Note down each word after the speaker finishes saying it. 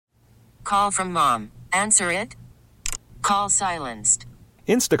call from mom. Answer it. Call silenced.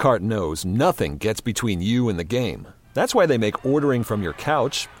 Instacart knows nothing gets between you and the game. That's why they make ordering from your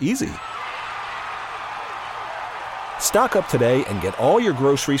couch easy. Stock up today and get all your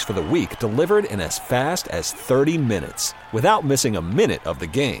groceries for the week delivered in as fast as 30 minutes without missing a minute of the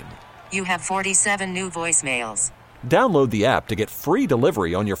game. You have 47 new voicemails. Download the app to get free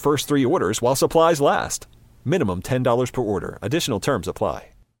delivery on your first 3 orders while supplies last. Minimum $10 per order. Additional terms apply.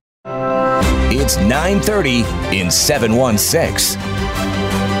 It's 930 in 716.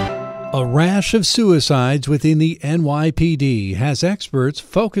 A rash of suicides within the NYPD has experts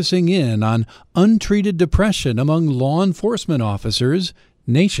focusing in on untreated depression among law enforcement officers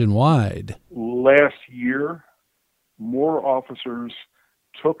nationwide. Last year, more officers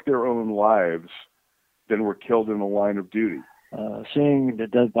took their own lives than were killed in the line of duty. Seeing the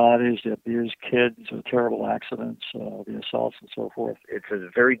dead bodies, the abused kids, the terrible accidents, the assaults and so forth. It's a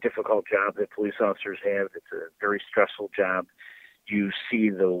very difficult job that police officers have. It's a very stressful job. You see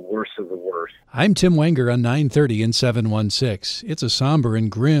the worst of the worst. I'm Tim Wenger on 930 in 716. It's a somber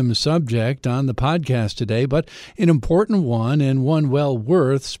and grim subject on the podcast today, but an important one and one well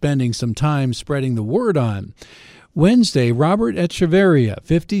worth spending some time spreading the word on. Wednesday, Robert Echeverria,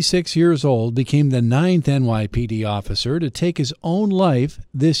 56 years old, became the 9th NYPD officer to take his own life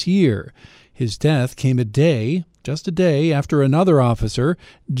this year. His death came just a day after another officer,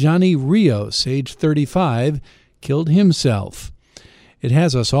 Johnny Rios, age 35, killed himself. It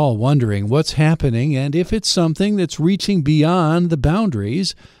has us all wondering what's happening and if it's something that's reaching beyond the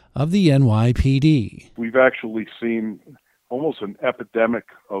boundaries of the NYPD. We've actually seen almost an epidemic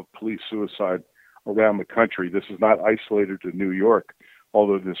of police suicide around the country. This is not isolated to New York,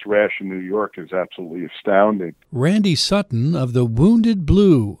 although this rash in New York is absolutely astounding. Randy Sutton of the Wounded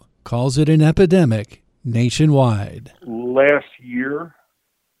Blue calls it an epidemic nationwide. Last year,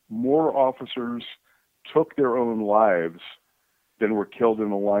 more officers took their own lives than were killed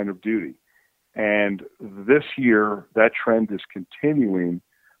in the line of duty. And this year, that trend is continuing.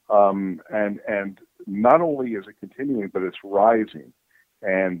 And not only is it continuing, but it's rising.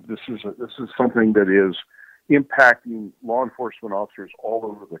 And this is something that is impacting law enforcement officers all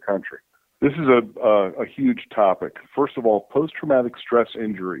over the country. This is a huge topic. First of all, post-traumatic stress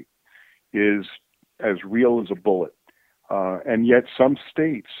injury is as real as a bullet. And yet some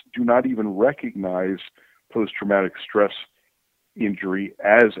states do not even recognize post-traumatic stress injury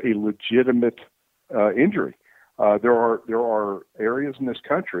as a legitimate injury. There are areas in this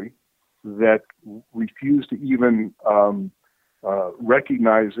country that refuse to even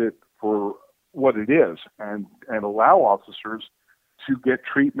recognize it for what it is and allow officers to get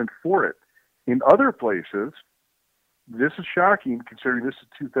treatment for it. In other places, this is shocking considering this is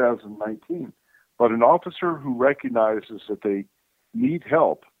 2019, but an officer who recognizes that they need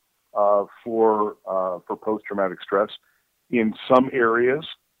help for post-traumatic stress in some areas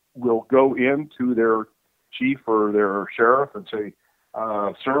will go into their chief or their sheriff and say,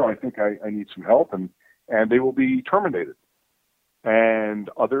 sir, I think I need some help, and they will be terminated. And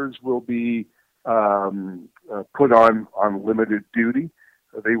others will be put on limited duty.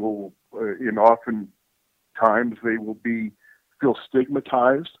 They will, often times, they will feel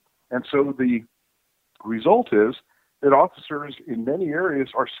stigmatized. And so the result is that officers in many areas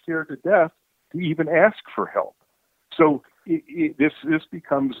are scared to death to even ask for help. So this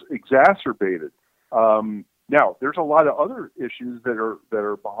becomes exacerbated. Now, there's a lot of other issues that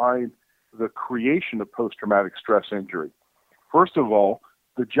are behind the creation of post-traumatic stress injury. First of all,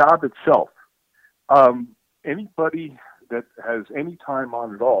 the job itself. Anybody that has any time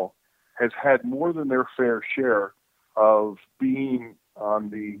on at all has had more than their fair share of being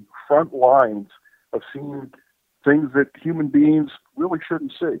on the front lines of seeing things that human beings really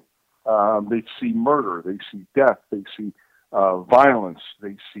shouldn't see. They see murder, they see death, they see violence,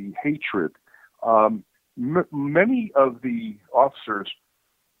 they see hatred. Many of the officers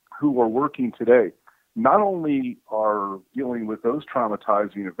who are working today not only are dealing with those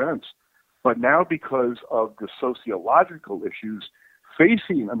traumatizing events, but now because of the sociological issues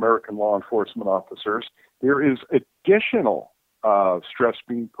facing American law enforcement officers, there is additional stress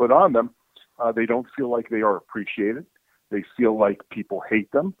being put on them. They don't feel like they are appreciated. They feel like people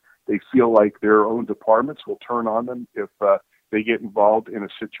hate them. They feel like their own departments will turn on them if they get involved in a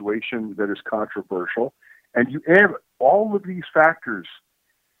situation that is controversial. And you add all of these factors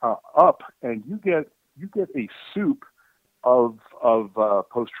up, and you get a soup of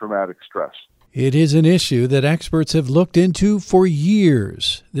post-traumatic stress. It is an issue that experts have looked into for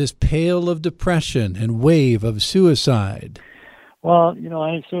years, this pail of depression and wave of suicide. Well,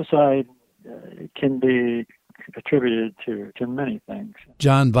 suicide can be attributed to many things.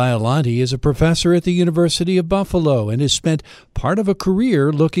 John Biolanti is a professor at the University of Buffalo and has spent part of a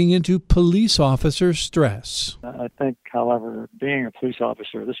career looking into police officer stress. I think, however, being a police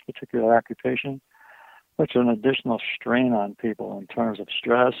officer, this particular occupation, puts an additional strain on people in terms of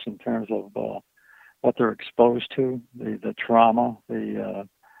stress, in terms of what they're exposed to, the trauma,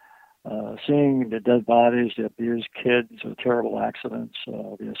 seeing the dead bodies, the abused kids, the terrible accidents,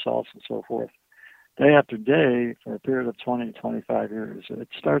 the assaults and so forth. Day after day, for a period of 20, 25 years, it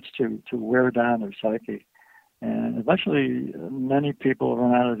starts to wear down their psyche. And eventually, many people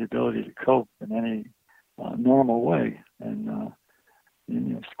run out of the ability to cope in any normal way. And,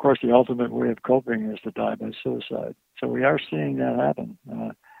 of course, the ultimate way of coping is to die by suicide. So we are seeing that happen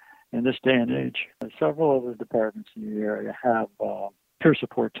in this day and age. Several of the departments in the area have peer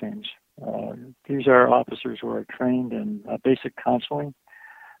support teams. These are officers who are trained in basic counseling,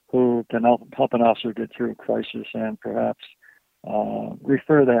 who can help an officer get through a crisis and perhaps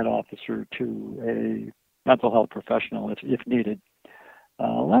refer that officer to a mental health professional if needed. A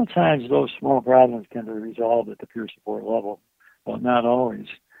lot of times those small problems can be resolved at the peer support level, but not always.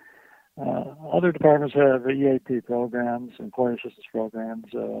 Other departments have EAP programs, employee assistance programs.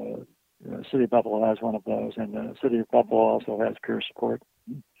 The City of Buffalo has one of those, and the City of Buffalo also has peer support.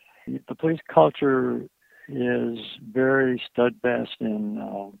 The police culture is very steadfast in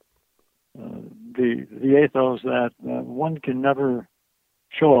the ethos that one can never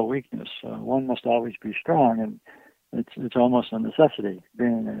show a weakness. One must always be strong, and it's almost a necessity.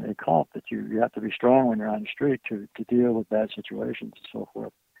 Being a cop, that you have to be strong when you're on the street to deal with bad situations and so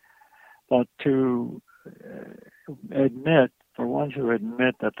forth. But to admit, for one to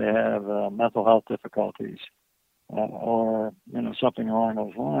admit that they have mental health difficulties or something along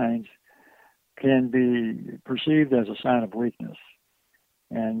those lines, can be perceived as a sign of weakness.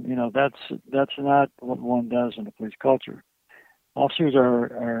 And, that's not what one does in the police culture. Officers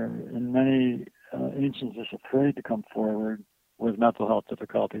are in many instances afraid to come forward with mental health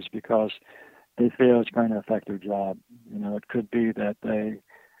difficulties because they feel it's going to affect their job. It could be that they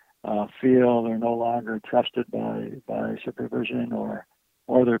feel they're no longer trusted by supervision or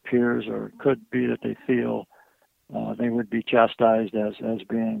their peers, or it could be that they feel they would be chastised as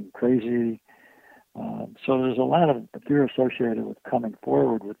being crazy. So there's a lot of fear associated with coming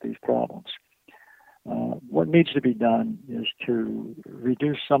forward with these problems. What needs to be done is to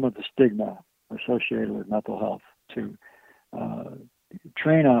reduce some of the stigma associated with mental health, to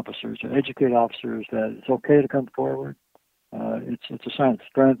train officers, to educate officers that it's okay to come forward. It's a sign of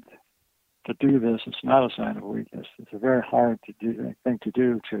strength to do this. It's not a sign of weakness. It's a very hard thing to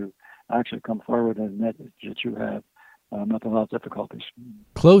do to actually come forward and admit that you have mental health difficulties.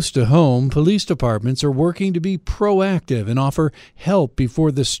 Close to home, police departments are working to be proactive and offer help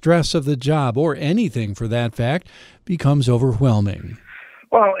before the stress of the job, or anything for that fact, becomes overwhelming.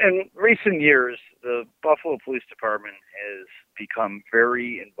 Well, in recent years, the Buffalo Police Department has become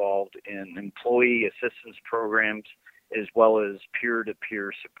very involved in employee assistance programs as well as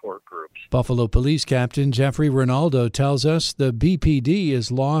peer-to-peer support groups. Buffalo Police Captain Jeffrey Rinaldo tells us the BPD has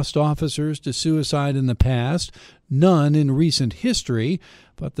lost officers to suicide in the past, none in recent history,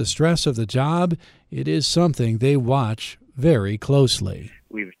 but the stress of the job, it is something they watch very closely.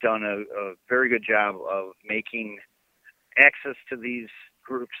 We've done a very good job of making access to these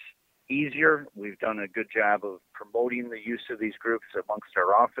groups easier. We've done a good job of promoting the use of these groups amongst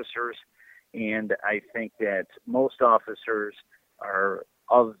our officers. And I think that most officers are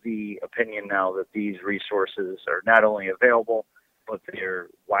of the opinion now that these resources are not only available, but they're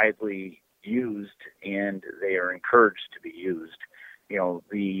widely used and they are encouraged to be used.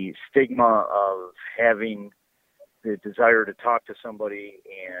 The stigma of having the desire to talk to somebody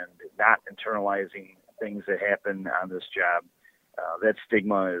and not internalizing things that happen on this job, that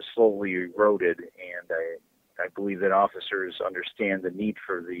stigma is slowly eroded. And I believe that officers understand the need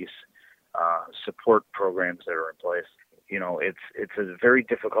for these support programs that are in place. It's a very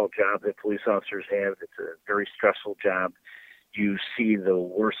difficult job that police officers have. It's a very stressful job. You see the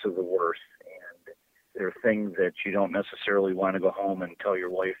worst of the worst, and there are things that you don't necessarily want to go home and tell your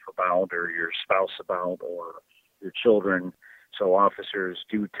wife about, or your spouse about, or your children. So officers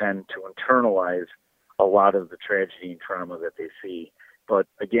do tend to internalize a lot of the tragedy and trauma that they see. But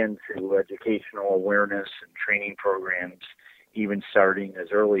again, through educational awareness and training programs, even starting as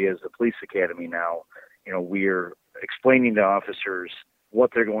early as the police academy now, we're explaining to officers what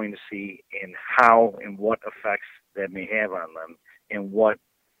they're going to see and how and what effects that may have on them and what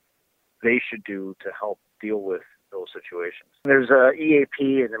they should do to help deal with those situations. There's a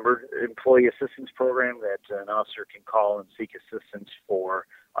EAP, an Employee Assistance Program, that an officer can call and seek assistance for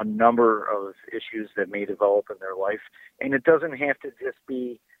a number of issues that may develop in their life. And it doesn't have to just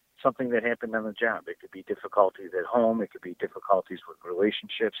be something that happened on the job. It could be difficulties at home. It could be difficulties with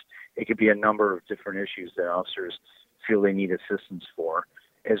relationships. It could be a number of different issues that officers feel they need assistance for,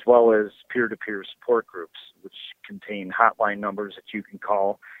 as well as peer-to-peer support groups, which contain hotline numbers that you can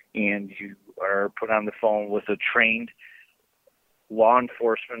call, and you are put on the phone with a trained law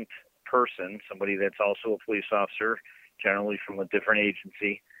enforcement person, somebody that's also a police officer, generally from a different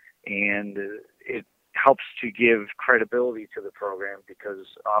agency, and it helps to give credibility to the program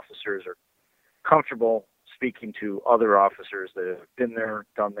because officers are comfortable speaking to other officers that have been there,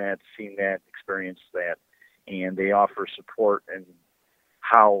 done that, seen that, experienced that, and they offer support and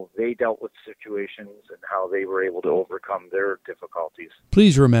how they dealt with situations and how they were able to overcome their difficulties.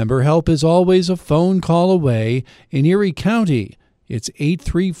 Please remember, help is always a phone call away. In Erie County, it's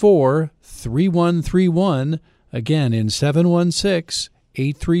 834-3131. Again, in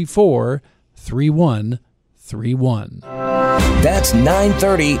 716-834-3131. That's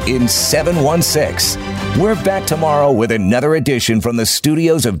 930 in 716. We're back tomorrow with another edition from the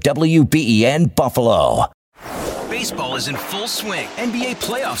studios of WBEN Buffalo. Baseball is in full swing. NBA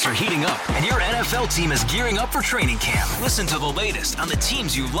playoffs are heating up, and your NFL team is gearing up for training camp. Listen to the latest on the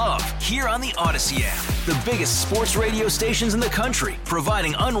teams you love here on the Odyssey app. The biggest sports radio stations in the country,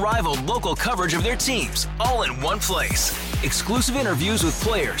 providing unrivaled local coverage of their teams, all in one place. Exclusive interviews with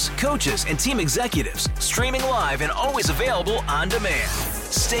players, coaches, and team executives, streaming live and always available on demand.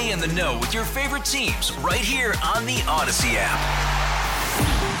 Stay in the know with your favorite teams right here on the Odyssey app.